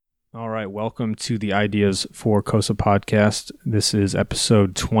All right, welcome to the Ideas for COSA podcast. This is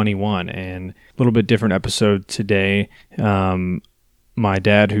episode 21 and a little bit different episode today. My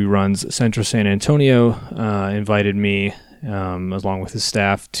dad, who runs Centro San Antonio, invited me along with his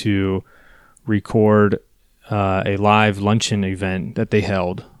staff to record a live luncheon event that they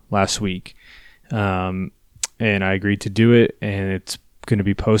held last week. And I agreed to do it, and it's going to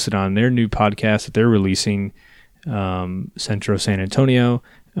be posted on their new podcast that they're releasing, Centro San Antonio,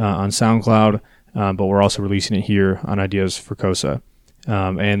 on SoundCloud, but we're also releasing it here on Ideas for COSA.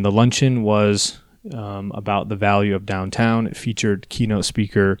 And the luncheon was about the value of downtown. It featured keynote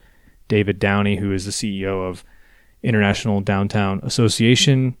speaker David Downey, who is the CEO of International Downtown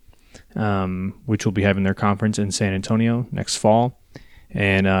Association, which will be having their conference in San Antonio next fall.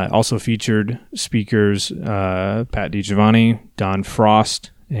 And also featured speakers Pat DiGiovanni, Don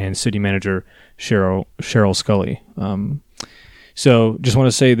Frost, and City Manager Cheryl Scully. So just want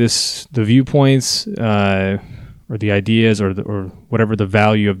to say the viewpoints or the ideas or whatever the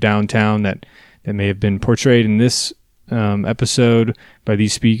value of downtown that may have been portrayed in this episode by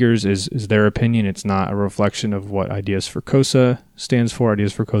these speakers is their opinion. It's not a reflection of what Ideas for COSA stands for.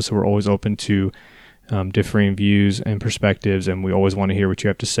 Ideas for COSA, we're always open to differing views and perspectives, and we always want to hear what you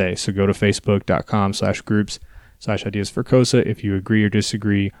have to say. So go to facebook.com/groups/Ideas for COSA. If you agree or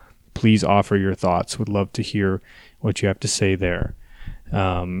disagree, please offer your thoughts. Would love to hear what you have to say there.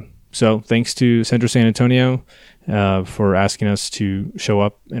 So thanks to Centro San Antonio for asking us to show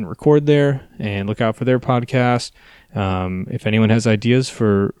up and record there, and look out for their podcast. If anyone has ideas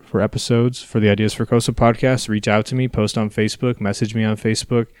for episodes for the Ideas for COSA podcast, reach out to me, post on Facebook, message me on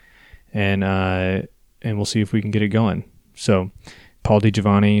Facebook, and we'll see if we can get it going. So Paul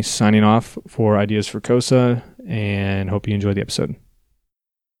DiGiovanni signing off for Ideas for COSA, and hope you enjoy the episode.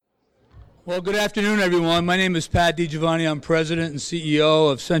 Well, good afternoon, everyone. My name is Pat DiGiovanni. I'm president and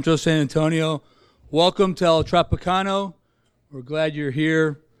CEO of Centro San Antonio. Welcome to El Tropicano. We're glad you're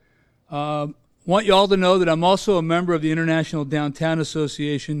here. Want you all to know that I'm also a member of the International Downtown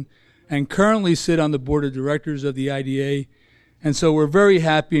Association and currently sit on the board of directors of the IDA. And so we're very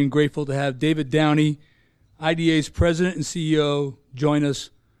happy and grateful to have David Downey, IDA's president and CEO, join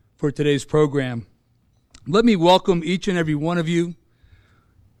us for today's program. Let me welcome each and every one of you.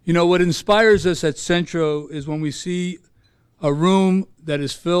 You know, what inspires us at Centro is when we see a room that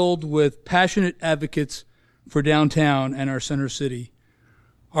is filled with passionate advocates for downtown and our center city.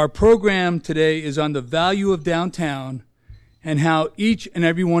 Our program today is on the value of downtown and how each and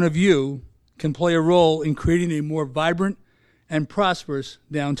every one of you can play a role in creating a more vibrant and prosperous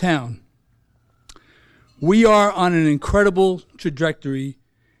downtown. We are on an incredible trajectory,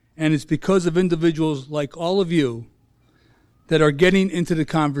 and it's because of individuals like all of you that are getting into the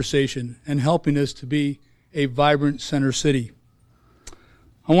conversation and helping us to be a vibrant center city.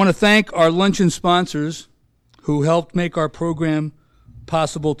 I want to thank our luncheon sponsors who helped make our program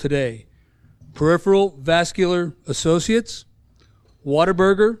possible today. Peripheral Vascular Associates,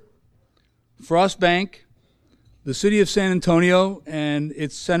 Whataburger, Frost Bank, the City of San Antonio and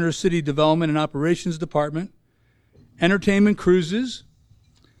its Center City Development and Operations Department, Entertainment Cruises,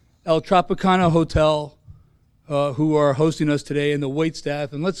 El Tropicano Hotel, who are hosting us today, and the wait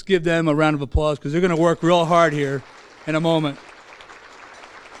staff. And let's give them a round of applause because they're going to work real hard here in a moment.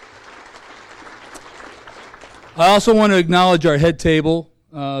 I also want to acknowledge our head table,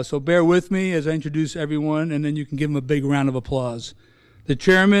 so bear with me as I introduce everyone, and then you can give them a big round of applause. The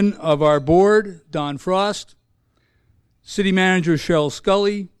chairman of our board, Don Frost, City Manager Cheryl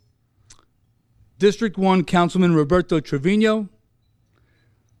Scully, District 1 Councilman Roberto Trevino,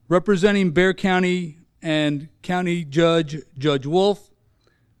 representing Bexar County and County Judge Wolf,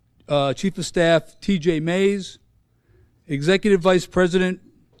 Chief of Staff T.J. Mays, Executive Vice President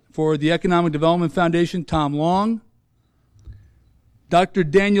for the Economic Development Foundation, Tom Long, Dr.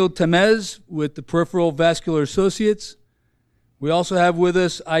 Daniel Temez with the Peripheral Vascular Associates. We also have with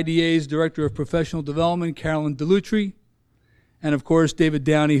us IDA's Director of Professional Development, Carolyn Dellutri, and of course, David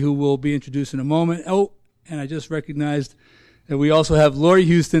Downey, who will be introduced in a moment. Oh, and I just recognized that we also have Lori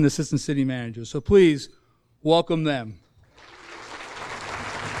Houston, Assistant City Manager. So please welcome them.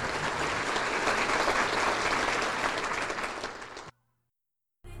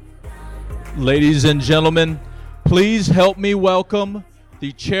 Ladies and gentlemen, please help me welcome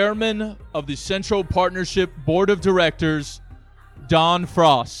the chairman of the Central Partnership Board of Directors, Don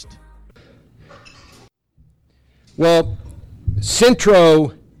Frost. Well,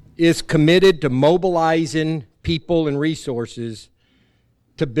 Centro is committed to mobilizing people and resources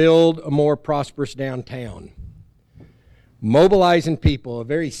to build a more prosperous downtown. Mobilizing people, a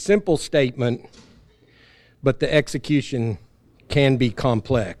very simple statement, but the execution can be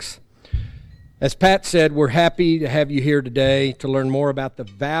complex. As Pat said, we're happy to have you here today to learn more about the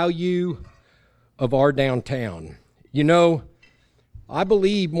value of our downtown. You know, I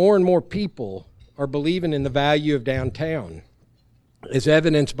believe more and more people are believing in the value of downtown, as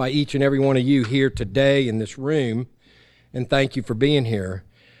evidenced by each and every one of you here today in this room, and thank you for being here.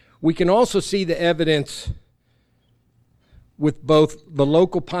 We can also see the evidence with both the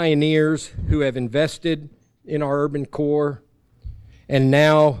local pioneers who have invested in our urban core, and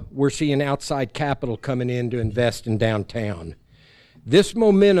now we're seeing outside capital coming in to invest in downtown. This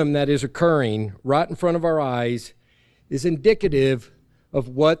momentum that is occurring right in front of our eyes is indicative of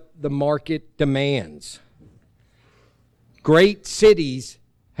what the market demands. Great cities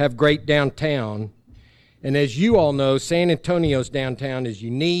have great downtown, and as you all know, San Antonio's downtown is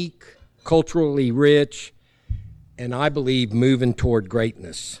unique, culturally rich, and I believe moving toward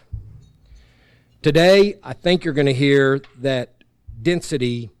greatness. Today, I think you're going to hear that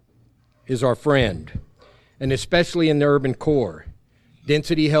density is our friend, and especially in the urban core.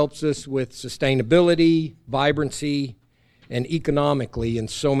 Density helps us with sustainability, vibrancy, and economically in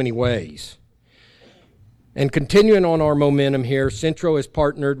so many ways. And continuing on our momentum here, Centro has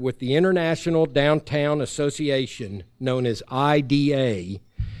partnered with the International Downtown Association, known as IDA,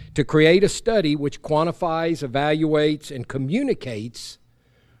 to create a study which quantifies, evaluates, and communicates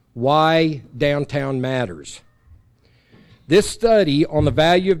why downtown matters. This study on the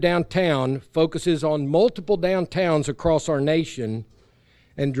value of downtown focuses on multiple downtowns across our nation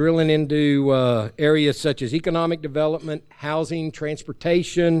and drilling into areas such as economic development, housing,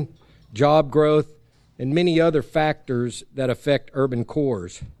 transportation, job growth, and many other factors that affect urban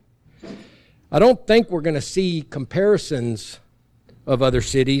cores. I don't think we're going to see comparisons of other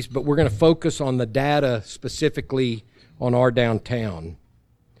cities, but we're going to focus on the data specifically on our downtown.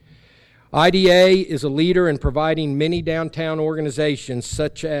 IDA is a leader in providing many downtown organizations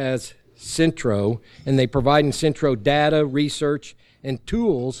such as Centro, and they provide in Centro data, research, and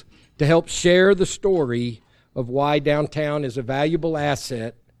tools to help share the story of why downtown is a valuable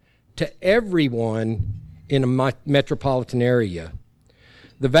asset to everyone in a metropolitan area.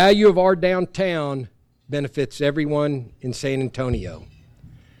 The value of our downtown benefits everyone in San Antonio.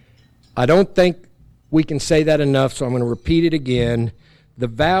 I don't think we can say that enough, so I'm going to repeat it again. The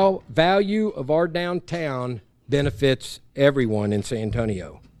value of our downtown benefits everyone in San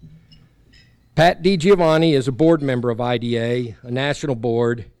Antonio. Pat DiGiovanni is a board member of IDA, a national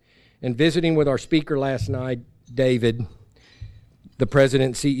board, and visiting with our speaker last night, David, the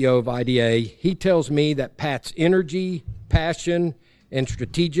president and CEO of IDA, he tells me that Pat's energy, passion, and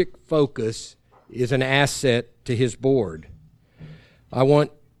strategic focus is an asset to his board. I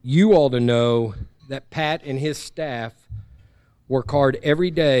want you all to know that Pat and his staff work hard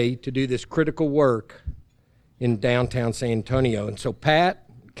every day to do this critical work in downtown San Antonio. And so, Pat,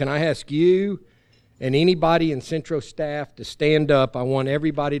 can I ask you and anybody in Centro staff to stand up? I want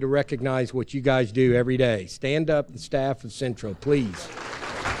everybody to recognize what you guys do every day. Stand up, the staff of Centro, please.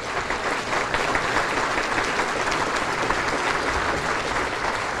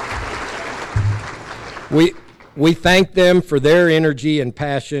 We thank them for their energy and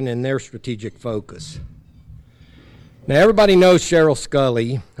passion and their strategic focus. Now, everybody knows Cheryl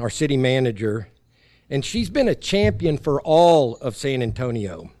Scully, our city manager, and she's been a champion for all of San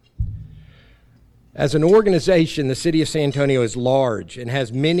Antonio. As an organization, the city of San Antonio is large and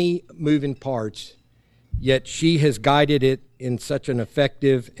has many moving parts, yet she has guided it in such an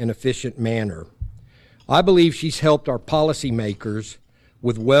effective and efficient manner. I believe she's helped our policymakers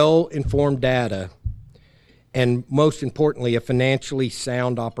with well-informed data and, most importantly, a financially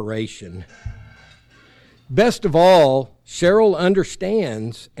sound operation. Best of all, Cheryl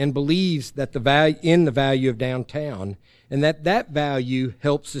understands and believes that the value of downtown, and that value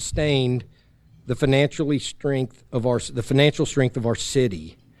helps sustain the financial strength of our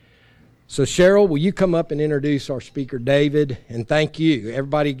city. So, Cheryl, will you come up and introduce our speaker, David? And thank you.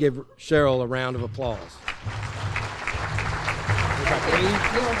 Everybody, give Cheryl a round of applause.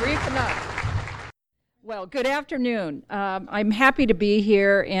 Well, good afternoon. I'm happy to be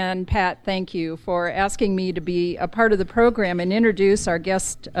here, and Pat, thank you for asking me to be a part of the program and introduce our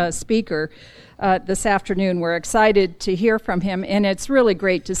guest speaker this afternoon. We're excited to hear from him, and it's really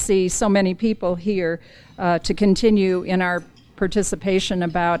great to see so many people here to continue in our participation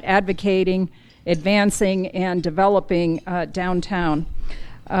about advocating, advancing, and developing downtown.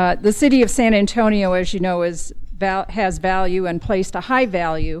 The city of San Antonio, as you know, has value and placed a high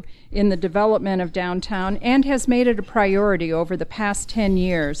value in the development of downtown and has made it a priority over the past 10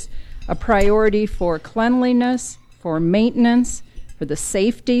 years, a priority for cleanliness, for maintenance, for the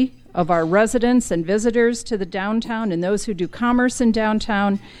safety of our residents and visitors to the downtown and those who do commerce in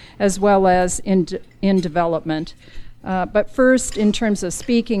downtown, as well as in development. But first, in terms of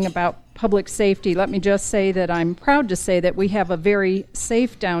speaking about public safety, let me just say that I'm proud to say that we have a very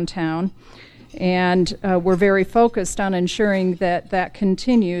safe downtown, and we're very focused on ensuring that that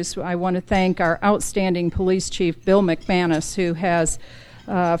continues. I want to thank our outstanding police chief, Bill McManus, who has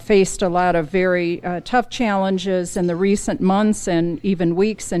faced a lot of very tough challenges in the recent months and even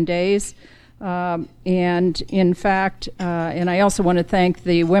weeks and days. And in fact, and I also want to thank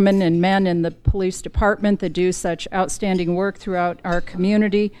the women and men in the police department that do such outstanding work throughout our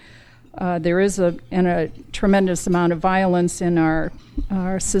community. There is a tremendous amount of violence in our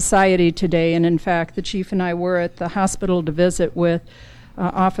society today, and in fact, the chief and I were at the hospital to visit with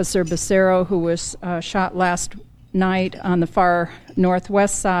Officer Becerro, who was shot last night on the far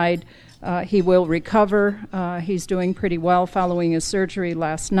northwest side. He will recover. He's doing pretty well following his surgery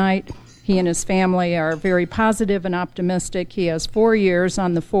last night. He and his family are very positive and optimistic. He has 4 years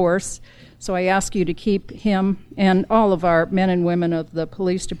on the force, so I ask you to keep him and all of our men and women of the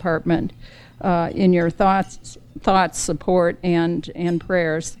police department in your thoughts, support, and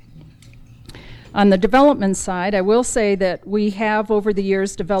prayers. On the development side, I will say that we have over the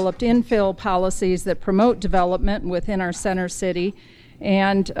years developed infill policies that promote development within our center city,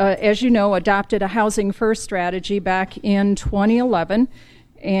 and as you know, adopted a housing first strategy back in 2011.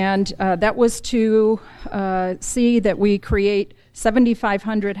 And that was to see that we create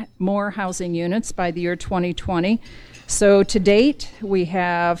 7,500 more housing units by the year 2020. So to date, we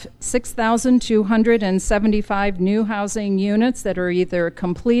have 6,275 new housing units that are either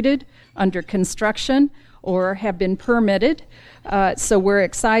completed, under construction, or have been permitted. So we're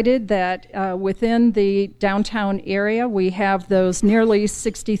excited that within the downtown area, we have those nearly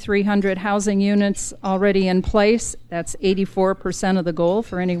 6,300 housing units already in place. That's 84% of the goal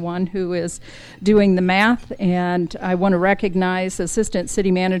for anyone who is doing the math. And I want to recognize Assistant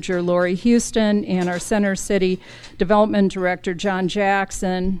City Manager Lori Houston and our Center City Development Director John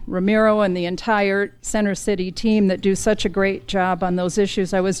Jackson Ramiro and the entire Center City team that do such a great job on those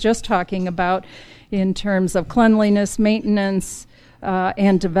issues I was just talking about, in terms of cleanliness, maintenance,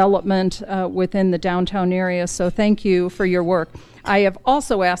 and development within the downtown area. So thank you for your work. I have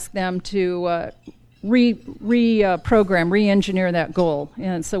also asked them to re-engineer that goal.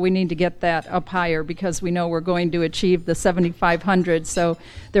 And so we need to get that up higher because we know we're going to achieve the 7,500. So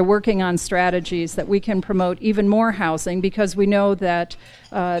they're working on strategies that we can promote even more housing because we know that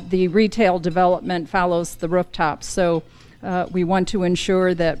the retail development follows the rooftops. So we want to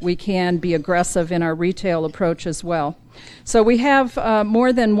ensure that we can be aggressive in our retail approach as well. So we have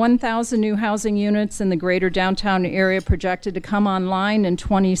more than 1,000 new housing units in the greater downtown area projected to come online in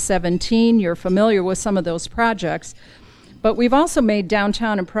 2017. You're familiar with some of those projects. But we've also made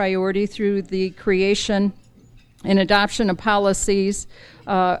downtown a priority through the creation and adoption of policies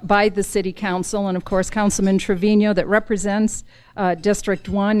by the City Council and, of course, Councilman Trevino that represents District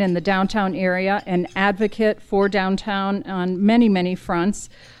 1 in the downtown area, an advocate for downtown on many, many fronts.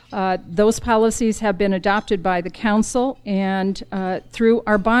 Those policies have been adopted by the Council and through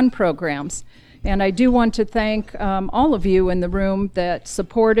our bond programs. And I do want to thank all of you in the room that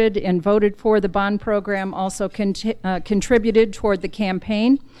supported and voted for the bond program, also contributed toward the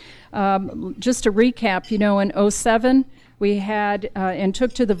campaign. Just to recap, you know, in 2007, we had and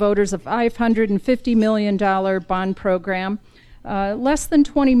took to the voters a $550 million bond program. Less than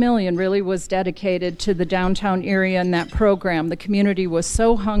 $20 million really was dedicated to the downtown area in that program. The community was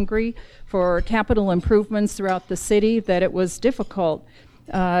so hungry for capital improvements throughout the city that it was difficult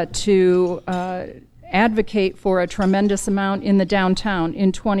to advocate for a tremendous amount in the downtown.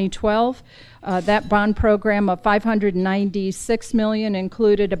 In 2012, that bond program of $596 million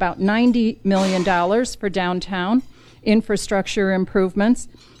included about $90 million for downtown infrastructure improvements.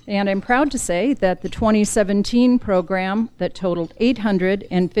 And I'm proud to say that the 2017 program that totaled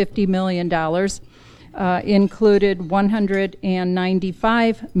 $850 million included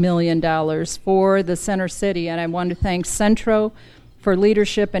 $195 million for the Center City. And I want to thank Centro for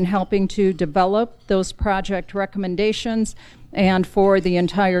leadership in helping to develop those project recommendations and for the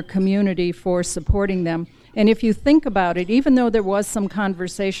entire community for supporting them. And if you think about it, even though there was some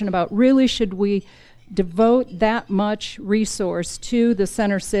conversation about really should we devote that much resource to the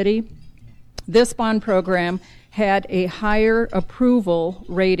Center City, this bond program had a higher approval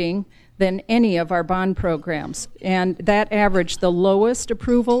rating than any of our bond programs. And that average, the lowest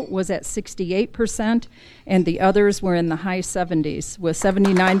approval was at 68%, and the others were in the high 70s with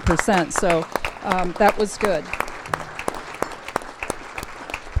 79%. So that was good.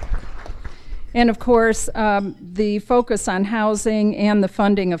 And of course, the focus on housing and the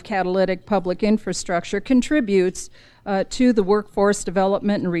funding of catalytic public infrastructure contributes to the workforce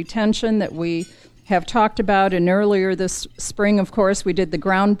development and retention that we have talked about. And earlier this spring, of course, we did the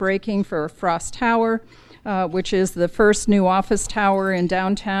groundbreaking for Frost Tower, which is the first new office tower in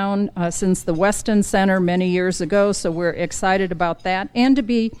downtown since the Weston Center many years ago. So we're excited about that, and to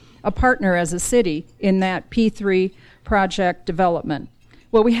be a partner as a city in that P3 project development.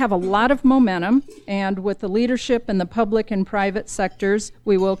 Well, we have a lot of momentum, and with the leadership in the public and private sectors,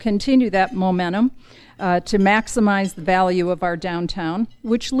 we will continue that momentum to maximize the value of our downtown,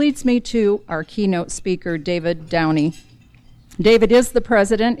 which leads me to our keynote speaker, David Downey. David is the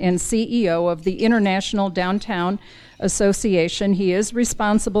president and CEO of the International Downtown Association. He is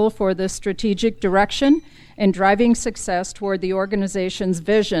responsible for the strategic direction and driving success toward the organization's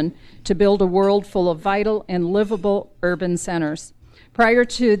vision to build a world full of vital and livable urban centers. Prior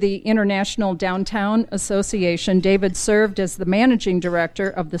to the International Downtown Association, David served as the managing director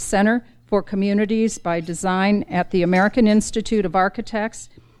of the Center for Communities by Design at the American Institute of Architects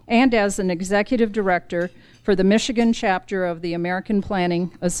and as an executive director for the Michigan chapter of the American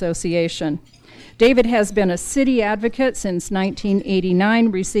Planning Association. David has been a city advocate since 1989,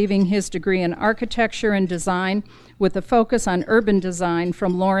 receiving his degree in architecture and design with a focus on urban design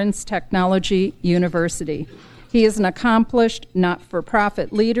from Lawrence Technology University. He is an accomplished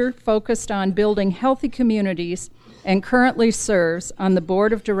not-for-profit leader focused on building healthy communities and currently serves on the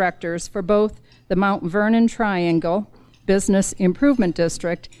board of directors for both the Mount Vernon Triangle Business Improvement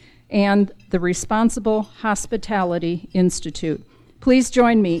District and the Responsible Hospitality Institute. Please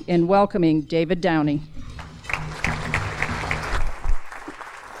join me in welcoming David Downey.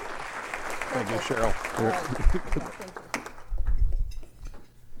 Thank you, Cheryl.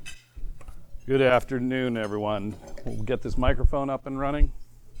 Good afternoon, everyone. We'll get this microphone up and running.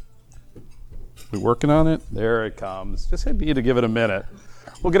 We working on it? There it comes. Just need to give it a minute.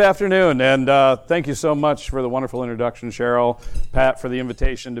 Well, good afternoon, and thank you so much for the wonderful introduction, Cheryl, Pat, for the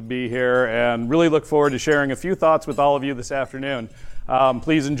invitation to be here, and really look forward to sharing a few thoughts with all of you this afternoon.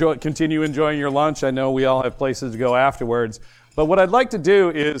 Please continue enjoying your lunch. I know we all have places to go afterwards, but what I'd like to do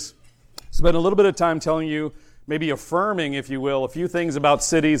is spend a little bit of time telling you, maybe affirming, if you will, a few things about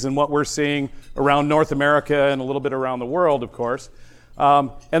cities and what we're seeing around North America and a little bit around the world, of course.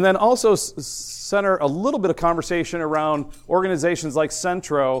 And then also center a little bit of conversation around organizations like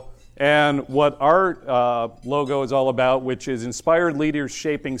Centro and what our logo is all about, which is Inspired Leaders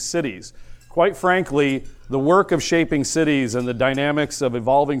Shaping Cities. Quite frankly, the work of shaping cities and the dynamics of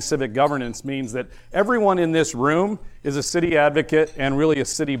evolving civic governance means that everyone in this room is a city advocate and really a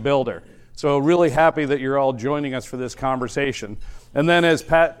city builder. So really happy that you're all joining us for this conversation. And then, as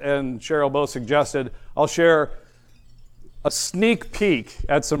Pat and Cheryl both suggested, I'll share a sneak peek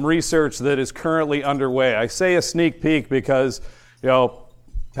at some research that is currently underway. I say a sneak peek because,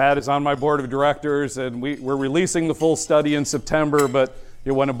 Pat is on my board of directors, and we're releasing the full study in September. But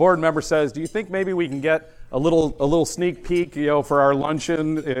when a board member says, "Do you think maybe we can get a little sneak peek, for our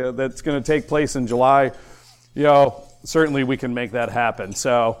luncheon that's going to take place in July?" Certainly we can make that happen.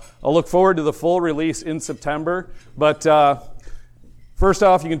 So I'll look forward to the full release in September. But first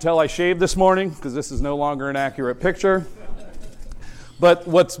off, you can tell I shaved this morning because this is no longer an accurate picture. But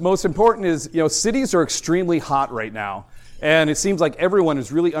what's most important is, cities are extremely hot right now. And it seems like everyone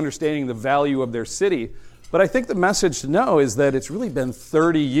is really understanding the value of their city. But I think the message to know is that it's really been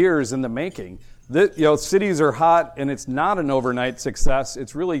 30 years in the making. Cities are hot, and it's not an overnight success.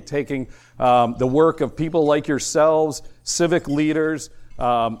 It's really taking the work of people like yourselves, civic leaders,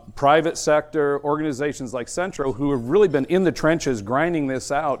 private sector, organizations like Centro, who have really been in the trenches grinding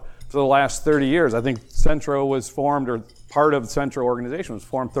this out for the last 30 years. I think Centro was formed, or part of the Centro organization was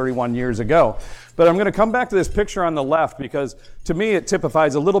formed 31 years ago. But I'm going to come back to this picture on the left because to me it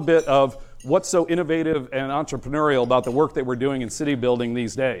typifies a little bit of what's so innovative and entrepreneurial about the work that we're doing in city building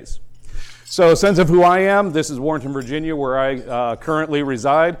these days. So a sense of who I am, this is Warrenton, Virginia, where I currently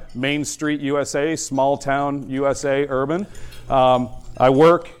reside, Main Street, USA, small town, USA, urban. I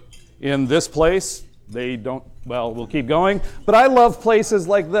work in this place. We'll keep going. But I love places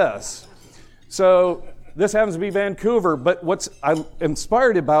like this. So this happens to be Vancouver, but what's I'm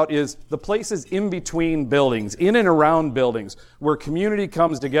inspired about is the places in between buildings, in and around buildings, where community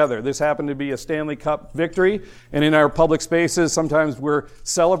comes together. This happened to be a Stanley Cup victory, and in our public spaces, sometimes we're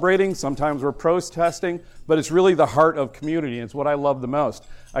celebrating, sometimes we're protesting, but it's really the heart of community, and it's what I love the most.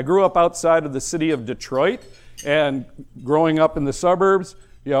 I grew up outside of the city of Detroit, and growing up in the suburbs,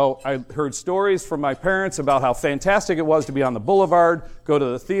 I heard stories from my parents about how fantastic it was to be on the boulevard, go to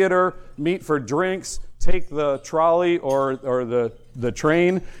the theater, meet for drinks, take the trolley or the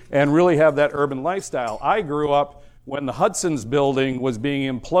train, and really have that urban lifestyle. I grew up when the Hudson's building was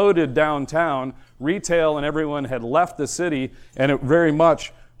being imploded downtown, retail and everyone had left the city, and it very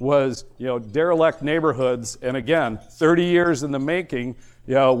much was, derelict neighborhoods. And again, 30 years in the making,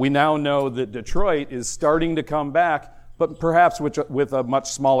 we now know that Detroit is starting to come back, but perhaps with a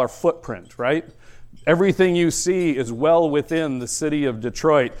much smaller footprint, right? Everything you see is well within the city of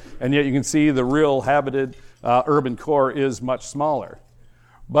Detroit, and yet you can see the real habited urban core is much smaller.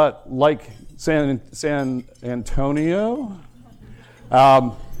 But like San Antonio,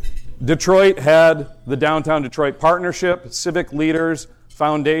 Detroit had the Downtown Detroit Partnership, civic leaders,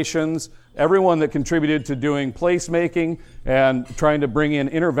 foundations, everyone that contributed to doing placemaking and trying to bring in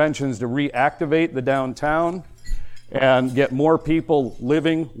interventions to reactivate the downtown and get more people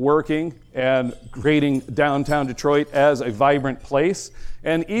living, working, and creating downtown Detroit as a vibrant place.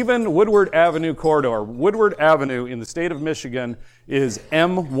 And even Woodward Avenue corridor. Woodward Avenue in the state of Michigan is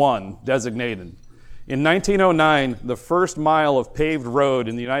M1 designated. In 1909, the first mile of paved road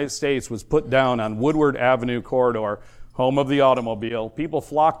in the United States was put down on Woodward Avenue corridor, home of the automobile. People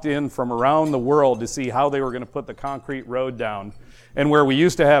flocked in from around the world to see how they were going to put the concrete road down. And where we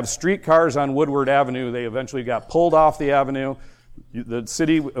used to have streetcars on Woodward Avenue, they eventually got pulled off the avenue. The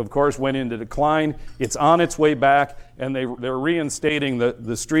city, of course, went into decline. It's on its way back, and they're reinstating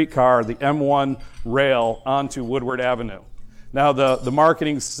the streetcar, the M1 rail, onto Woodward Avenue. Now, the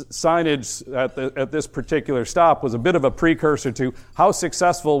marketing signage at this particular stop was a bit of a precursor to how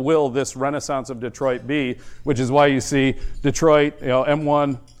successful will this Renaissance of Detroit be, which is why you see Detroit,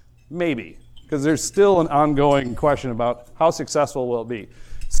 M1, maybe, because there's still an ongoing question about how successful will it be.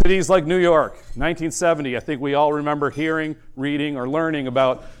 Cities like New York, 1970, I think we all remember hearing, reading, or learning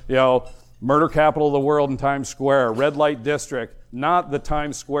about, murder capital of the world in Times Square, red light district, not the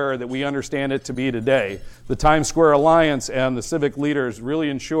Times Square that we understand it to be today. The Times Square Alliance and the civic leaders really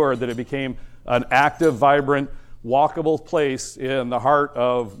ensured that it became an active, vibrant, walkable place in the heart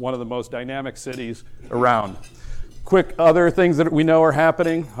of one of the most dynamic cities around. Quick other things that we know are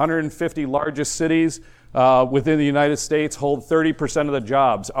happening. 150 largest cities within the United States hold 30% of the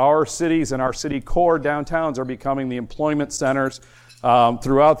jobs. Our cities and our city core downtowns are becoming the employment centers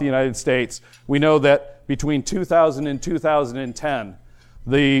throughout the United States. We know that between 2000 and 2010,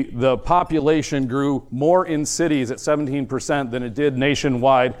 the population grew more in cities at 17% than it did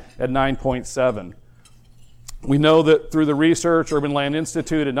nationwide at 9.7%. We know that through the research, Urban Land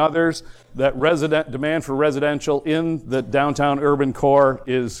Institute and others, that demand for residential in the downtown urban core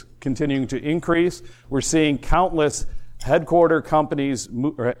is continuing to increase. We're seeing countless headquarters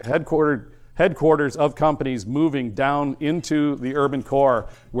of companies moving down into the urban core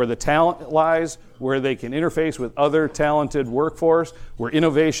where the talent lies, where they can interface with other talented workforce, where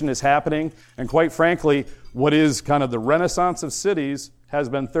innovation is happening, and quite frankly, what is kind of the renaissance of cities has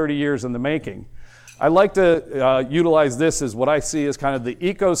been 30 years in the making. I like to utilize this as what I see as kind of the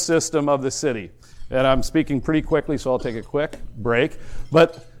ecosystem of the city. And I'm speaking pretty quickly, so I'll take a quick break.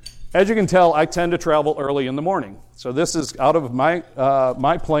 But as you can tell, I tend to travel early in the morning. So this is out of my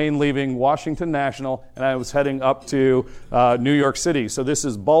plane leaving Washington National, and I was heading up to New York City. So this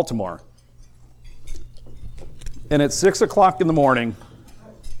is Baltimore. And at 6 o'clock in the morning,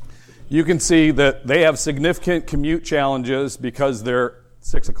 you can see that they have significant commute challenges because they're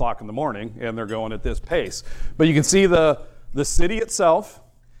 6 o'clock in the morning, and they're going at this pace. But you can see the city itself,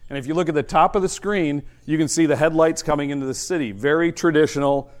 and if you look at the top of the screen, you can see the headlights coming into the city. Very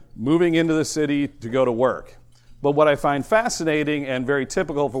traditional, moving into the city to go to work. But what I find fascinating and very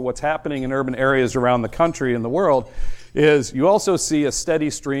typical for what's happening in urban areas around the country and the world is you also see a steady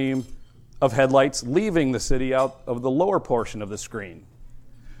stream of headlights leaving the city out of the lower portion of the screen.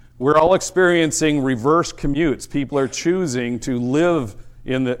 We're all experiencing reverse commutes. People are choosing to live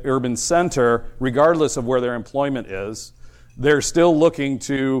in the urban center, regardless of where their employment is. They're still looking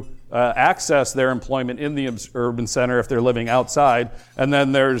to access their employment in the urban center if they're living outside. And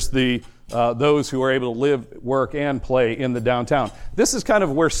then there's those who are able to live, work, and play in the downtown. This is kind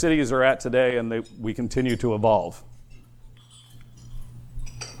of where cities are at today, and we continue to evolve.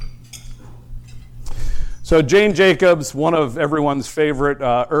 So Jane Jacobs, one of everyone's favorite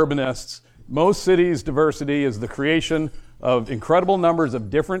urbanists, most cities' diversity is the creation of incredible numbers of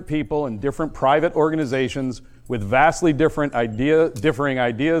different people and different private organizations with vastly different differing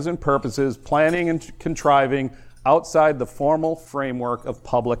ideas and purposes, planning and contriving outside the formal framework of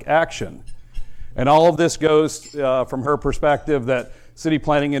public action. And all of this goes from her perspective that city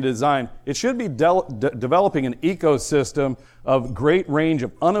planning and design, it should be developing an ecosystem of great range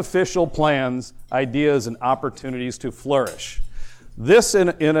of unofficial plans, ideas, and opportunities to flourish. This, in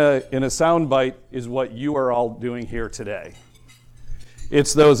a soundbite, is what you are all doing here today.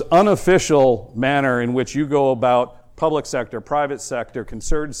 It's those unofficial manner in which you go about public sector, private sector,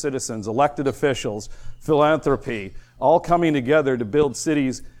 concerned citizens, elected officials, philanthropy, all coming together to build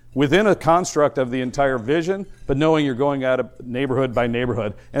cities within a construct of the entire vision, but knowing you're going at it neighborhood by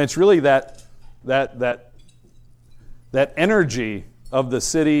neighborhood. And it's really that energy of the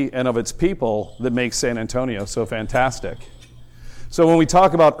city and of its people that makes San Antonio so fantastic. So when we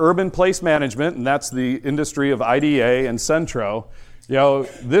talk about urban place management, and that's the industry of IDA and Centro,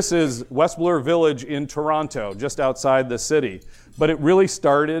 this is West Bloor Village in Toronto, just outside the city. But it really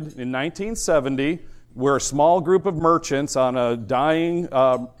started in 1970, where a small group of merchants on a dying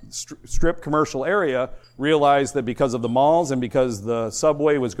strip commercial area realized that because of the malls and because the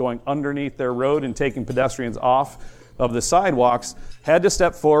subway was going underneath their road and taking pedestrians off of the sidewalks, had to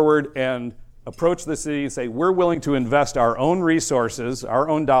step forward and approach the city and say, we're willing to invest our own resources, our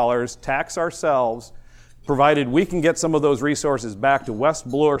own dollars, tax ourselves, provided we can get some of those resources back to West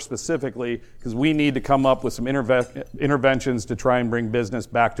Bloor specifically, because we need to come up with some interventions to try and bring business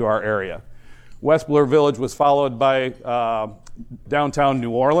back to our area. West Bloor Village was followed by downtown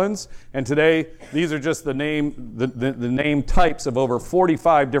New Orleans, and today these are just the name types of over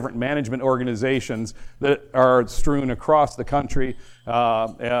 45 different management organizations that are strewn across the country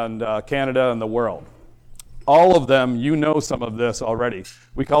and Canada and the world. All of them, you know some of this already.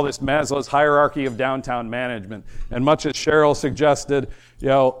 We call this Maslow's hierarchy of downtown management. And much as Cheryl suggested,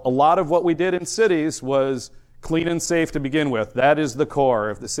 a lot of what we did in cities was clean and safe to begin with. That is the core.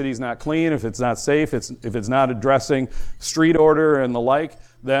 If the city's not clean, if it's not safe, if it's not addressing street order and the like,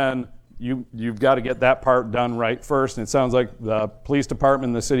 then you've got to get that part done right first. And it sounds like the police department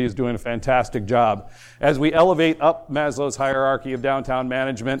in the city is doing a fantastic job. As we elevate up Maslow's hierarchy of downtown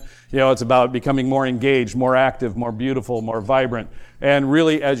management, it's about becoming more engaged, more active, more beautiful, more vibrant. And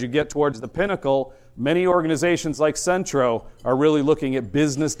really, as you get towards the pinnacle, many organizations like Centro are really looking at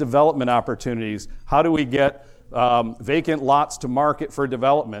business development opportunities. How do we get vacant lots to market for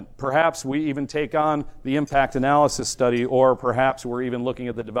development? Perhaps we even take on the impact analysis study, or perhaps we're even looking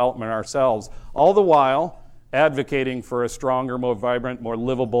at the development ourselves, all the while advocating for a stronger, more vibrant, more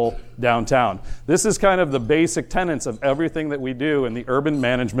livable downtown. This is kind of the basic tenets of everything that we do in the urban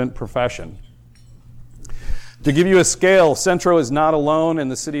management profession. To give you a scale, Centro is not alone, and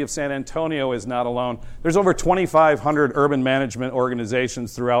the city of San Antonio is not alone. There's over 2,500 urban management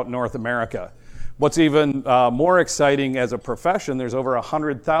organizations throughout North America. What's even more exciting as a profession, there's over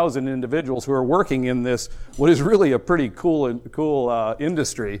 100,000 individuals who are working in this, what is really a pretty cool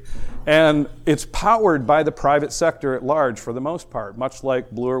industry. And it's powered by the private sector at large for the most part, much like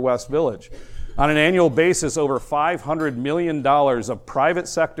Bloor West Village. On an annual basis, over $500 million of private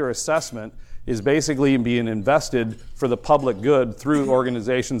sector assessment is basically being invested for the public good through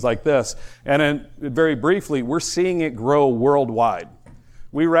organizations like this. And very briefly, we're seeing it grow worldwide.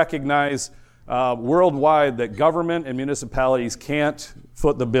 We recognize worldwide that government and municipalities can't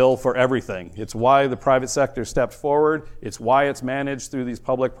foot the bill for everything. It's why the private sector stepped forward. It's why it's managed through these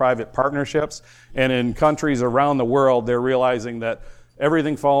public-private partnerships. And in countries around the world, they're realizing that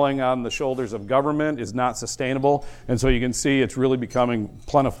everything falling on the shoulders of government is not sustainable. And so you can see it's really becoming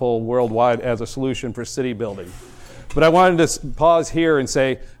plentiful worldwide as a solution for city building. But I wanted to pause here and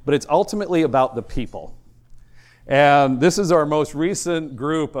say, but it's ultimately about the people. And this is our most recent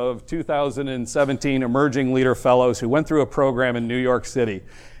group of 2017 Emerging Leader Fellows who went through a program in New York City.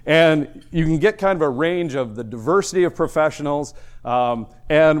 And you can get kind of a range of the diversity of professionals.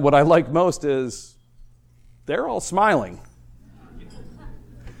 And what I like most is they're all smiling.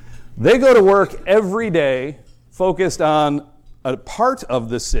 They go to work every day focused on a part of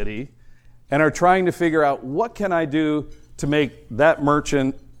the city and are trying to figure out, what can I do to make that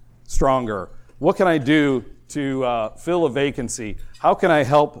merchant stronger? What can I do to fill a vacancy? How can I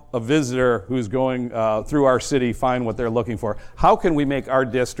help a visitor who's going through our city find what they're looking for? How can we make our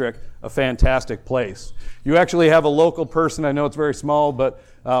district a fantastic place? You actually have a local person, I know it's very small, but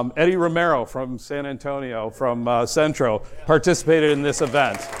Eddie Romero from San Antonio, from Centro, participated in this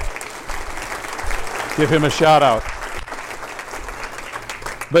event. Give him a shout out.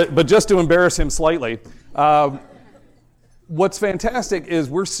 But just to embarrass him slightly, what's fantastic is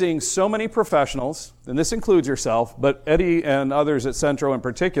we're seeing so many professionals, and this includes yourself, but Eddie and others at Centro in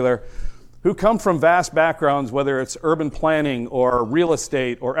particular, who come from vast backgrounds, whether it's urban planning or real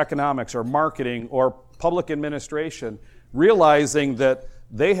estate or economics or marketing or public administration, realizing that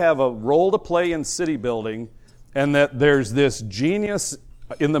they have a role to play in city building and that there's this genius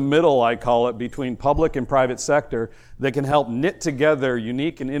in the middle, I call it, between public and private sector that can help knit together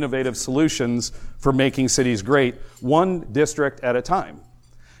unique and innovative solutions for making cities great, one district at a time.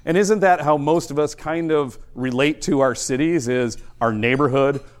 And isn't that how most of us kind of relate to our cities, is our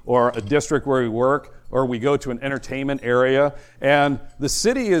neighborhood or a district where we work, or we go to an entertainment area? And the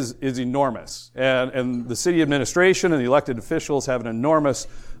city is enormous. And the city administration and the elected officials have an enormous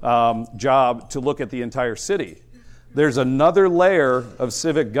job to look at the entire city. There's another layer of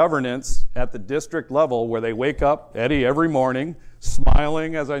civic governance at the district level where they wake up, Eddie, every morning,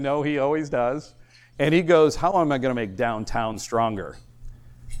 smiling, as I know he always does, and he goes, how am I going to make downtown stronger?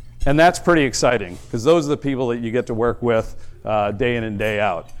 And that's pretty exciting, because those are the people that you get to work with day in and day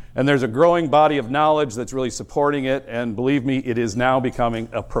out. And there's a growing body of knowledge that's really supporting it, and believe me, it is now becoming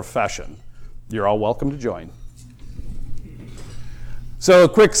a profession. You're all welcome to join. So a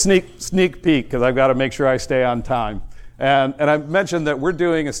quick sneak peek, because I've got to make sure I stay on time. And I mentioned that we're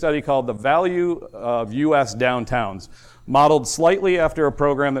doing a study called The Value of U.S. Downtowns, modeled slightly after a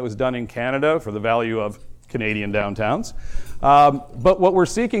program that was done in Canada for the value of Canadian downtowns. But what we're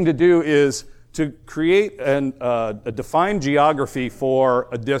seeking to do is to create a defined geography for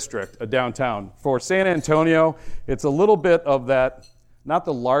a district, a downtown. For San Antonio, it's a little bit of that, not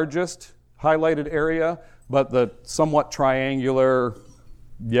the largest highlighted area, but the somewhat triangular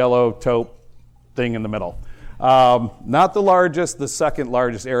yellow taupe thing in the middle. Not the largest, the second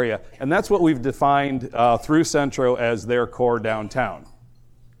largest area. And that's what we've defined through Centro as their core downtown.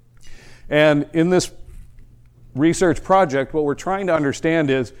 And in this research project, what we're trying to understand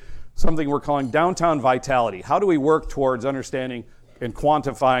is something we're calling downtown vitality. How do we work towards understanding and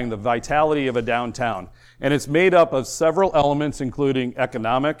quantifying the vitality of a downtown? And it's made up of several elements, including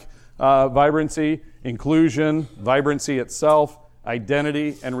economic vibrancy, inclusion, vibrancy itself,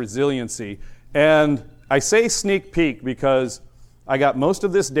 identity, and resiliency. And I say sneak peek because I got most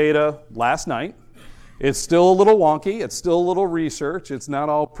of this data last night. It's still a little wonky. It's still a little research. It's not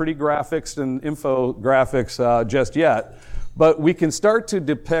all pretty graphics and infographics just yet. But we can start to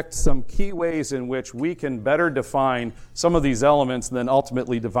depict some key ways in which we can better define some of these elements and then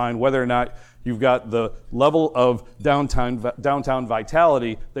ultimately define whether or not you've got the level of downtown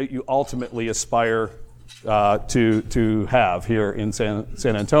vitality that you ultimately aspire to have here in San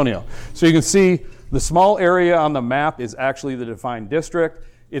Antonio. So you can see the small area on the map is actually the defined district.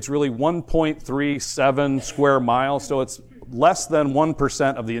 It's really 1.37 square miles, so it's less than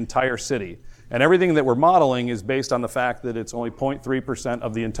 1% of the entire city. And everything that we're modeling is based on the fact that it's only 0.3%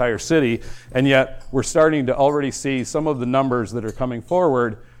 of the entire city, and yet we're starting to already see some of the numbers that are coming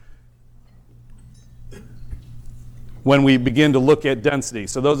forward when we begin to look at density.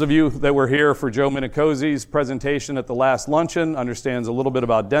 So those of you that were here for Joe Minicozzi's presentation at the last luncheon understands a little bit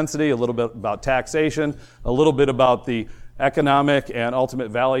about density, a little bit about taxation, a little bit about the economic and ultimate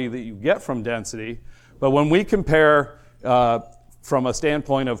value that you get from density. But when we compare from a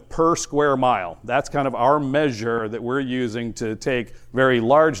standpoint of per square mile, that's kind of our measure that we're using to take very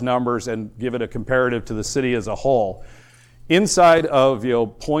large numbers and give it a comparative to the city as a whole. Inside of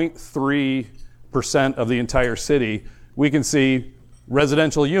 0.3% of the entire city, we can see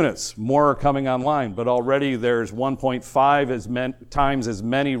residential units. More are coming online, but already there's 1.5 times as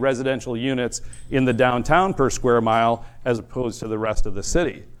many residential units in the downtown per square mile as opposed to the rest of the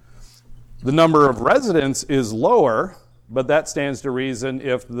city. The number of residents is lower, but that stands to reason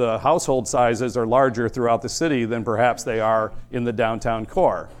if the household sizes are larger throughout the city than perhaps they are in the downtown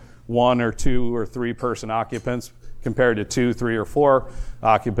core. 1 or 2 or 3 person occupants compared to 2, 3, or 4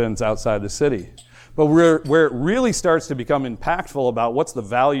 occupants outside the city. But where it really starts to become impactful about what's the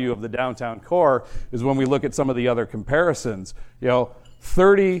value of the downtown core is when we look at some of the other comparisons.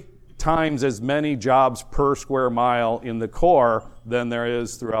 30 times as many jobs per square mile in the core than there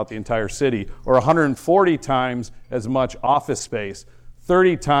is throughout the entire city, or 140 times as much office space,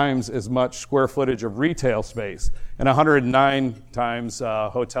 30 times as much square footage of retail space, and 109 times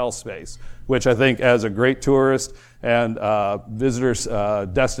hotel space, which I think as a great tourist and visitors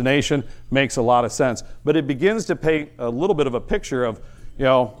destination makes a lot of sense. But it begins to paint a little bit of a picture of,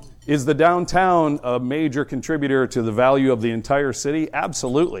 is the downtown a major contributor to the value of the entire city?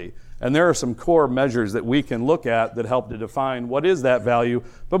 Absolutely. And there are some core measures that we can look at that help to define what is that value,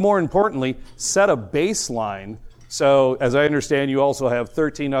 but more importantly, set a baseline. So as I understand, you also have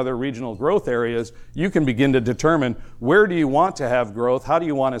 13 other regional growth areas. You can begin to determine where do you want to have growth, how do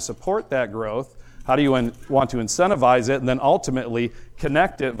you want to support that growth, how do you want to incentivize it, and then ultimately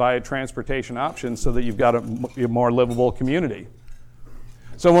connect it via transportation options so that you've got a more livable community.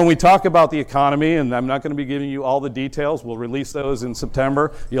 So when we talk about the economy, and I'm not going to be giving you all the details, we'll release those in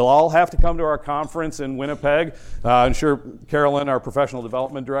September. You'll all have to come to our conference in Winnipeg. I'm sure Carolyn, our professional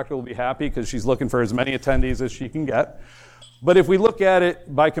development director, will be happy because she's looking for as many attendees as she can get. But if we look at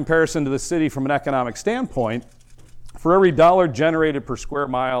it by comparison to the city from an economic standpoint, for every dollar generated per square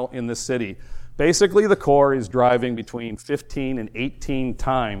mile in the city, basically the core is driving between 15 and 18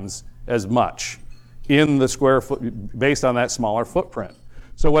 times as much in the square foot based on that smaller footprint.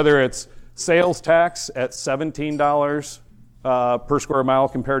 So whether it's sales tax at $17 per square mile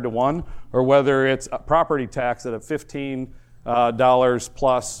compared to 1, or whether it's a property tax at a $15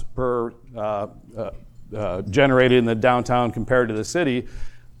 plus per generated in the downtown compared to the city,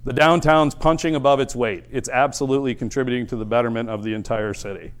 the downtown's punching above its weight. It's absolutely contributing to the betterment of the entire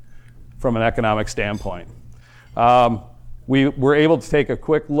city from an economic standpoint. We were able to take a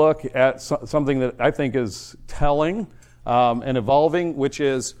quick look at something that I think is telling and evolving, which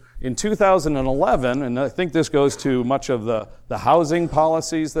is in 2011, and I think this goes to much of the housing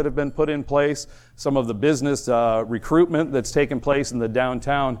policies that have been put in place, some of the business recruitment that's taken place in the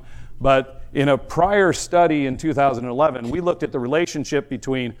downtown. But in a prior study in 2011, we looked at the relationship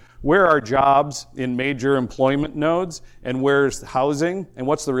between where are jobs in major employment nodes and where's housing, and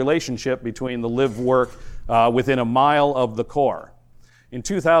what's the relationship between the live-work within a mile of the core. In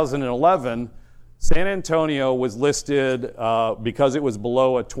 2011, San Antonio was listed because it was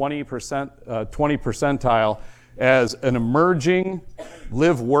below a 20 percentile as an emerging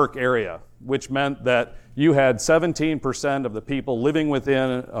live-work area, which meant that you had 17% of the people living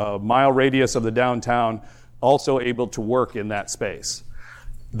within a mile radius of the downtown also able to work in that space.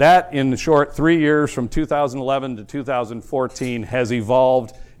 That, in short, 3 years from 2011 to 2014 has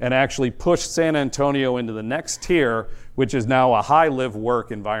evolved and actually pushed San Antonio into the next tier, which is now a high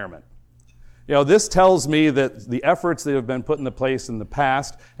live-work environment. You know, this tells me that the efforts that have been put into place in the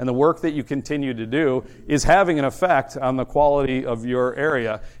past and the work that you continue to do is having an effect on the quality of your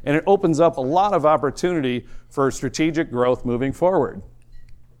area, and it opens up a lot of opportunity for strategic growth moving forward.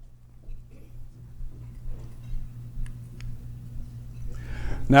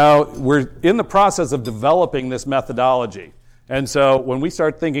 Now, we're in the process of developing this methodology. And so when we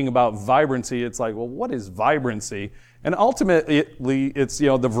start thinking about vibrancy, it's like, well, what is vibrancy? And ultimately, it's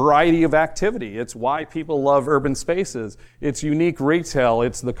the variety of activity. It's why people love urban spaces. It's unique retail.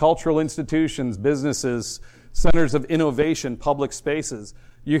 It's the cultural institutions, businesses, centers of innovation, public spaces.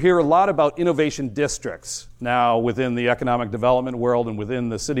 You hear a lot about innovation districts now within the economic development world and within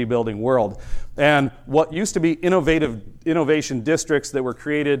the city building world. And what used to be innovation districts that were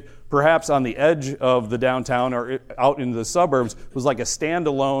created perhaps on the edge of the downtown or out into the suburbs was like a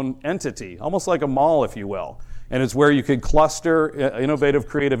standalone entity, almost like a mall, if you will. And it's where you could cluster innovative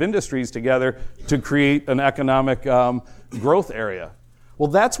creative industries together to create an economic growth area. Well,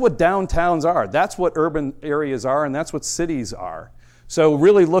 that's what downtowns are. That's what urban areas are, and that's what cities are. So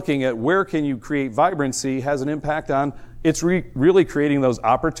really looking at where can you create vibrancy has an impact on, it's really creating those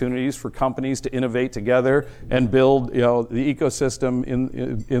opportunities for companies to innovate together and build the ecosystem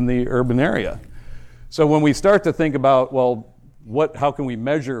in the urban area. So when we start to think about, well, how can we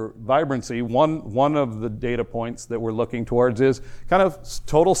measure vibrancy, one of the data points that we're looking towards is kind of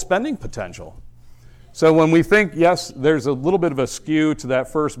total spending potential. So when we think, yes, there's a little bit of a skew to that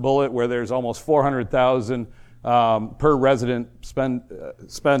first bullet where there's almost $400,000 per resident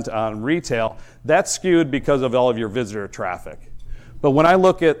spent on retail, that's skewed because of all of your visitor traffic. But when I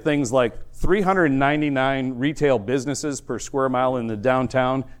look at things like 399 retail businesses per square mile in the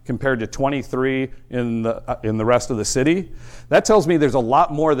downtown compared to 23 in the rest of the city, that tells me there's a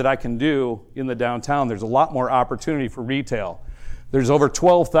lot more that I can do in the downtown. There's a lot more opportunity for retail. There's over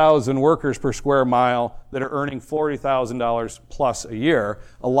 12,000 workers per square mile that are earning $40,000 plus a year.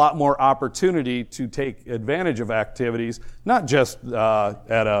 A lot more opportunity to take advantage of activities, not just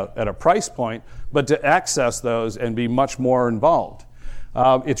at a price point, but to access those and be much more involved.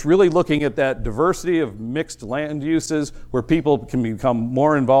 It's really looking at that diversity of mixed land uses where people can become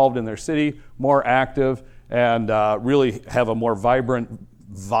more involved in their city, more active, and really have a more vibrant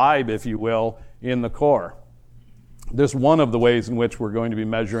vibe, if you will, in the core. This is one of the ways in which we're going to be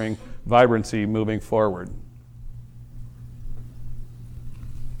measuring vibrancy moving forward.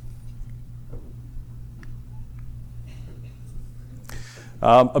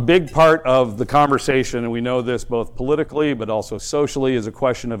 A big part of the conversation, and we know this both politically but also socially, is a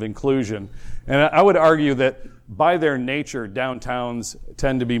question of inclusion. And I would argue that by their nature, downtowns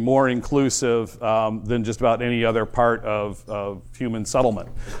tend to be more inclusive than just about any other part of human settlement.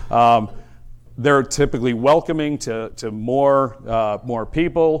 They're typically welcoming to more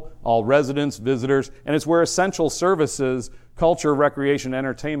people, all residents, visitors, and it's where essential services culture, recreation,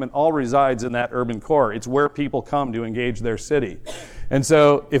 entertainment all resides in that urban core. It's where people come to engage their city. And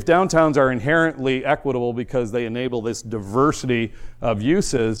so if downtowns are inherently equitable because they enable this diversity of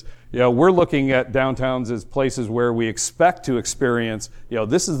uses, we're looking at downtowns as places where we expect to experience,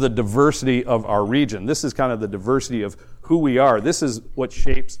 this is the diversity of our region. This is kind of the diversity of who we are. This is what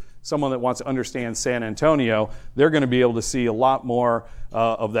shapes someone that wants to understand San Antonio. They're going to be able to see a lot more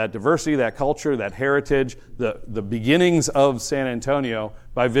of that diversity, that culture, that heritage, the beginnings of San Antonio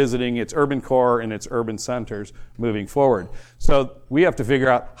by visiting its urban core and its urban centers moving forward. So we have to figure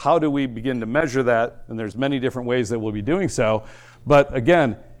out how do we begin to measure that, and there's many different ways that we'll be doing so. But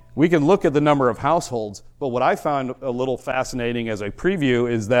again, we can look at the number of households, but what I found a little fascinating as a preview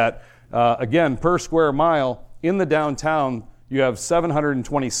is that, again, per square mile in the downtown, you have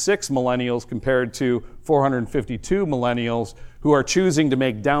 726 millennials compared to 452 millennials who are choosing to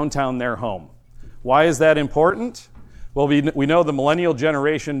make downtown their home. Why is that important? Well, we know the millennial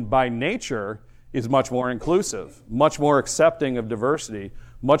generation by nature is much more inclusive, much more accepting of diversity,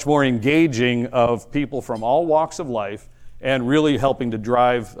 much more engaging of people from all walks of life, and really helping to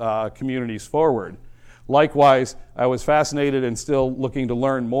drive communities forward. Likewise, I was fascinated and still looking to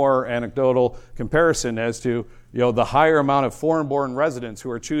learn more anecdotal comparison as to the higher amount of foreign-born residents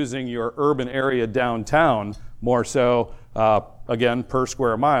who are choosing your urban area downtown more so, again, per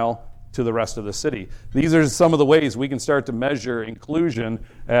square mile to the rest of the city. These are some of the ways we can start to measure inclusion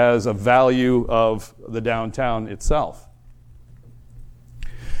as a value of the downtown itself.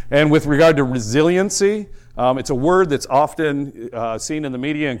 And with regard to resiliency, it's a word that's often seen in the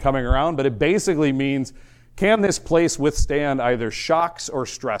media and coming around, but it basically means, can this place withstand either shocks or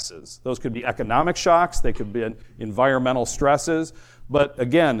stresses? Those could be economic shocks, they could be environmental stresses, but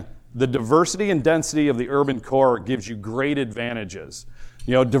again, the diversity and density of the urban core gives you great advantages.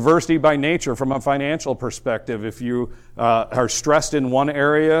 Diversity by nature from a financial perspective, if you are stressed in one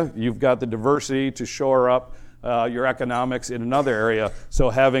area, you've got the diversity to shore up your economics in another area, so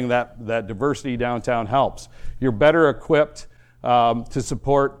having that diversity downtown helps. You're better equipped to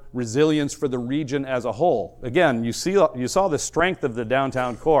support resilience for the region as a whole. Again, you saw the strength of the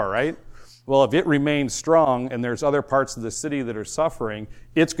downtown core, right? Well, if it remains strong and there's other parts of the city that are suffering,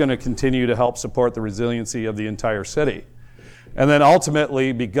 it's going to continue to help support the resiliency of the entire city. And then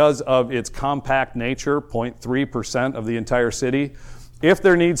ultimately, because of its compact nature, 0.3% of the entire city, if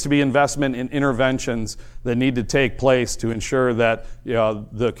there needs to be investment in interventions that need to take place to ensure that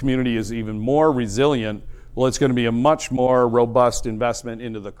the community is even more resilient, well, it's going to be a much more robust investment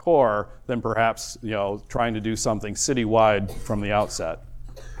into the core than perhaps trying to do something citywide from the outset.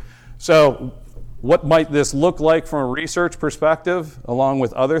 So what might this look like from a research perspective, along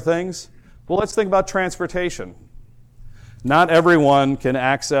with other things? Well, let's think about transportation. Not everyone can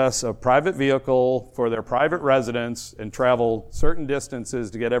access a private vehicle for their private residence and travel certain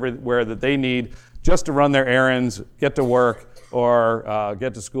distances to get everywhere that they need just to run their errands, get to work, or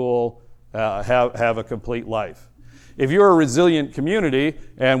get to school, have a complete life. If you're a resilient community,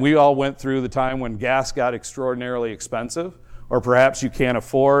 and we all went through the time when gas got extraordinarily expensive, or perhaps you can't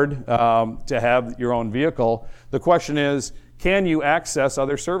afford to have your own vehicle, the question is, can you access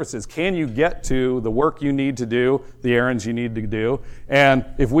other services? Can you get to the work you need to do, the errands you need to do? And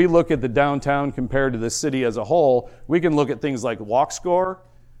if we look at the downtown compared to the city as a whole, we can look at things like walk score,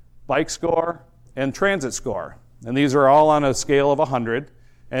 bike score, and transit score. And these are all on a scale of 100.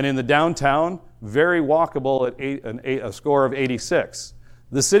 And in the downtown, very walkable at a score of 86.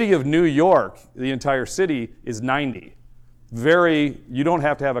 The city of New York, the entire city, is 90. You don't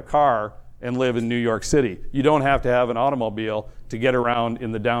have to have a car and live in New York City. You don't have to have an automobile to get around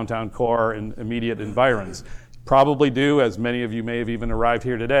in the downtown core and immediate environs. Probably do, as many of you may have even arrived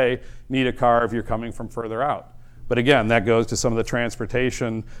here today, need a car if you're coming from further out. But again, that goes to some of the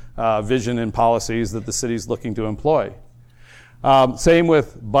transportation vision and policies that the city's looking to employ. Same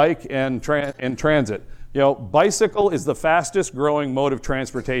with bike and transit. Bicycle is the fastest growing mode of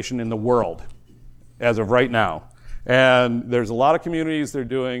transportation in the world as of right now. And there's a lot of communities that are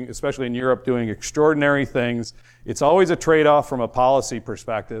doing, especially in Europe, doing extraordinary things. It's always a trade-off from a policy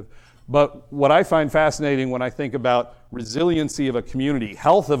perspective. But what I find fascinating when I think about resiliency of a community,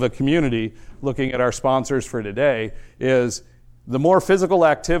 health of a community, looking at our sponsors for today, is the more physical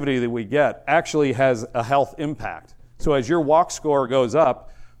activity that we get actually has a health impact. So as your walk score goes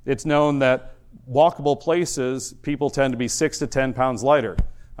up, it's known that walkable places, people tend to be 6 to 10 pounds lighter.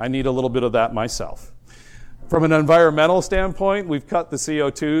 I need a little bit of that myself. From an environmental standpoint, we've cut the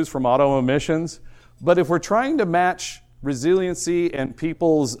CO2s from auto emissions. But if we're trying to match resiliency and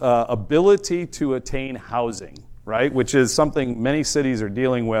people's ability to attain housing, right, which is something many cities are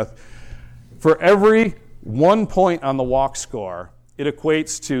dealing with, for every 1 point on the walk score, it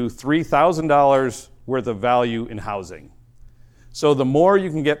equates to $3,000 worth of value in housing. So the more you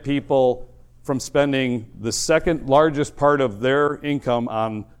can get people from spending the second largest part of their income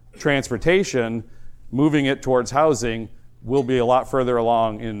on transportation, moving it towards housing, we'll be a lot further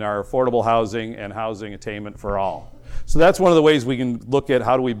along in our affordable housing and housing attainment for all. So that's one of the ways we can look at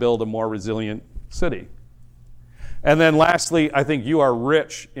how do we build a more resilient city. And then lastly, I think you are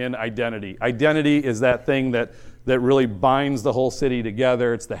rich in identity. Identity is that thing that really binds the whole city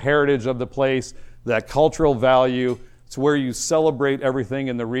together. It's the heritage of the place, that cultural value. It's where you celebrate everything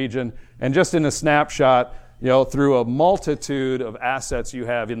in the region. And just in a snapshot, through a multitude of assets you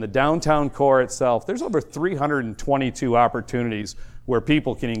have in the downtown core itself, there's over 322 opportunities where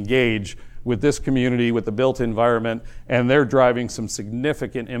people can engage with this community, with the built environment, and they're driving some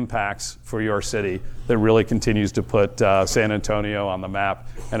significant impacts for your city that really continues to put San Antonio on the map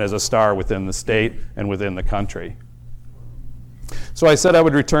and as a star within the state and within the country. So I said I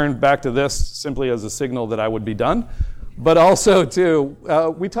would return back to this simply as a signal that I would be done. But also, too,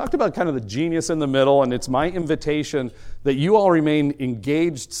 we talked about kind of the genius in the middle, and it's my invitation that you all remain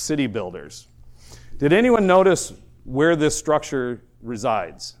engaged city builders. Did anyone notice where this structure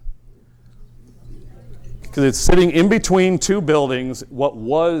resides? Because it's sitting in between two buildings, what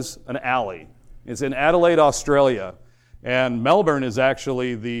was an alley. It's in Adelaide, Australia. And Melbourne is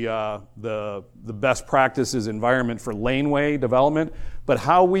actually the best practices environment for laneway development. But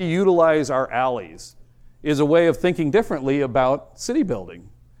how we utilize our alleys is a way of thinking differently about city building.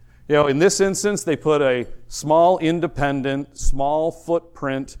 In this instance, they put a small, independent, small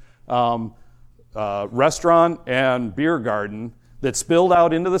footprint restaurant and beer garden that spilled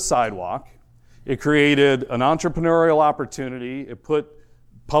out into the sidewalk. It created an entrepreneurial opportunity. It put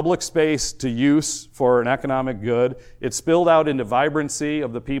public space to use for an economic good. It spilled out into vibrancy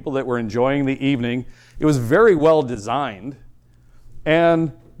of the people that were enjoying the evening. It was very well designed,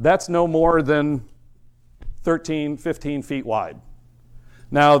 and that's no more than 13, 15 feet wide.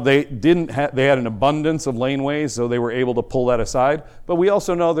 Now, they had an abundance of laneways, so they were able to pull that aside. But we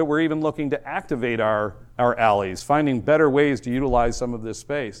also know that we're even looking to activate our alleys, finding better ways to utilize some of this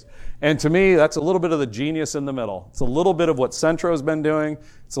space. And to me, that's a little bit of the genius in the middle. It's a little bit of what Centro's been doing.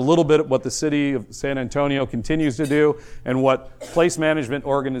 It's a little bit of what the city of San Antonio continues to do, and what place management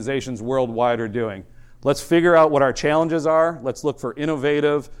organizations worldwide are doing. Let's figure out what our challenges are. Let's look for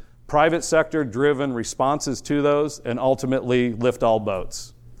innovative, private sector-driven responses to those, and ultimately lift all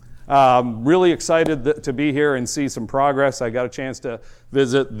boats. Really excited to be here and see some progress. I got a chance to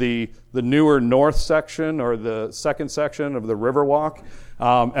visit the newer north section, or the second section of the Riverwalk.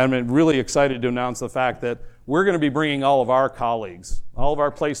 And I'm really excited to announce the fact that we're going to be bringing all of our colleagues, all of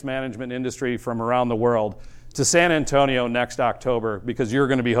our place management industry from around the world, to San Antonio next October, because you're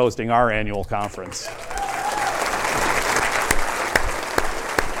going to be hosting our annual conference.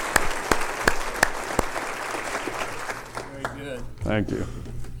 Thank you.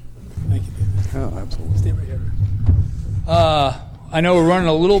 Thank you, David. Oh, absolutely. Stay right here. I know we're running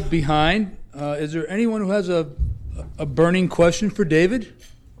a little behind. Is there anyone who has a burning question for David?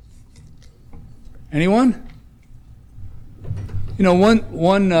 Anyone?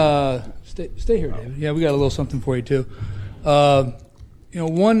 Stay here, David. Yeah, we got a little something for you too.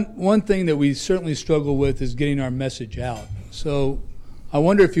 One thing that we certainly struggle with is getting our message out. So, I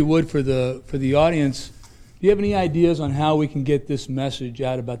wonder if you would, for the audience, do you have any ideas on how we can get this message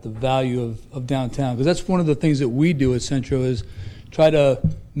out about the value of downtown? Because that's one of the things that we do at Centro, is try to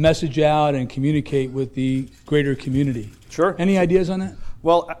message out and communicate with the greater community. Sure. Any ideas on that?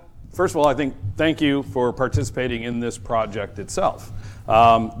 Well, first of all, I think thank you for participating in this project itself.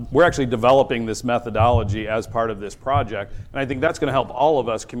 We're actually developing this methodology as part of this project, and I think that's going to help all of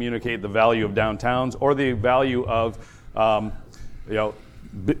us communicate the value of downtowns, or the value of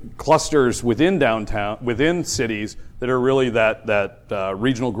clusters within downtown, within cities that are really that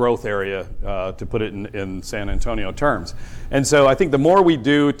regional growth area, to put it in San Antonio terms. And so I think the more we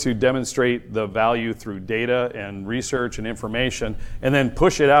do to demonstrate the value through data and research and information, and then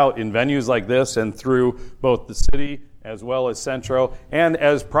push it out in venues like this and through both the city as well as Centro and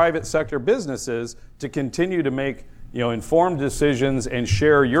as private sector businesses, to continue to make informed decisions and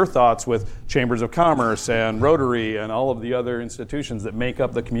share your thoughts with chambers of commerce and Rotary and all of the other institutions that make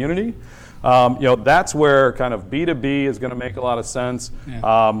up the community. That's where kind of B2B is going to make a lot of sense.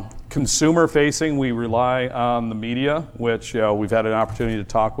 Yeah. Consumer facing, we rely on the media, which we've had an opportunity to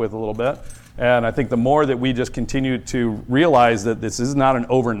talk with a little bit. And I think the more that we just continue to realize that this is not an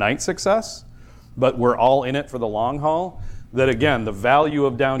overnight success, but we're all in it for the long haul, that again, the value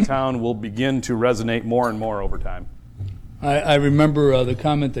of downtown will begin to resonate more and more over time. I remember the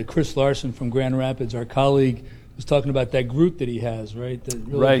comment that Chris Larson from Grand Rapids, our colleague, was talking about that group that he has, right? That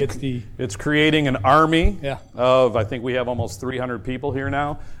really gets the... It's creating an army Yeah. of, I think we have almost 300 people here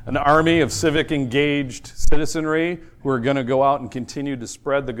now, an army of civic engaged citizenry who are going to go out and continue to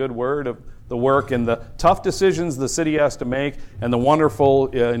spread the good word of the work and the tough decisions the city has to make and the wonderful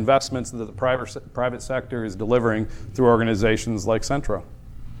investments that the private sector is delivering through organizations like Centro.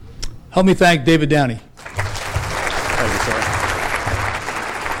 Help me thank David Downey. Thank you, sir.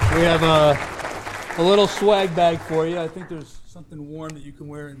 We have a little swag bag for you. I think there's something warm that you can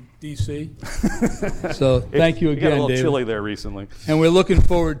wear in D.C. So thank you It got again, a little David. chilly there recently. And we're looking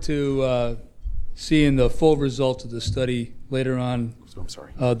forward to seeing the full results of the study later on I'm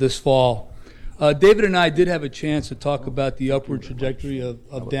sorry. this fall. David and I did have a chance to talk about the upward trajectory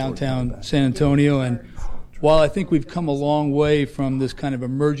of downtown San Antonio, and while I think we've come a long way from this kind of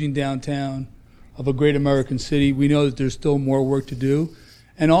emerging downtown of a great American city, we know that there's still more work to do,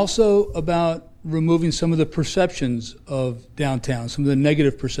 and also about removing some of the perceptions of downtown, some of the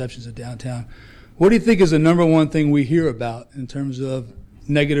negative perceptions of downtown. What do you think is the number one thing we hear about in terms of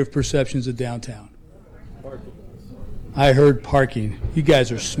negative perceptions of downtown? I heard parking. You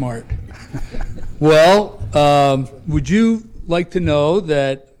guys are smart. Well, would you like to know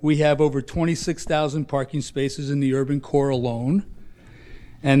that we have over 26,000 parking spaces in the urban core alone,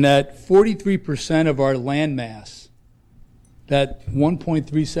 and that 43% of our land mass, that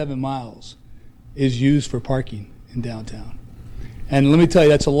 1.37 miles, is used for parking in downtown? And let me tell you,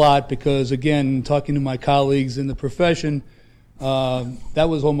 that's a lot because, again, talking to my colleagues in the profession, that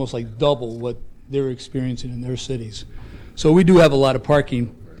was almost like double what they're experiencing in their cities. So we do have a lot of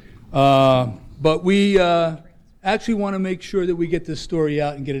parking. But we actually want to make sure that we get this story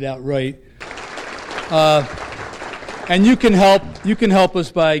out and get it out right. And you can help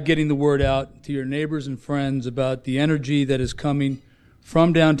us by getting the word out to your neighbors and friends about the energy that is coming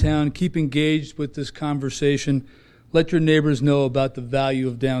from downtown. Keep engaged with this conversation. Let your neighbors know about the value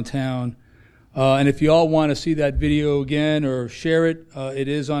of downtown. And if you all want to see that video again or share it, it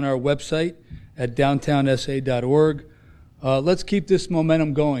is on our website at downtownsa.org. Let's keep this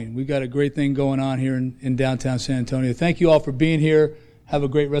momentum going. We've got a great thing going on here in downtown San Antonio. Thank you all for being here. Have a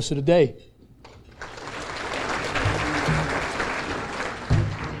great rest of the day.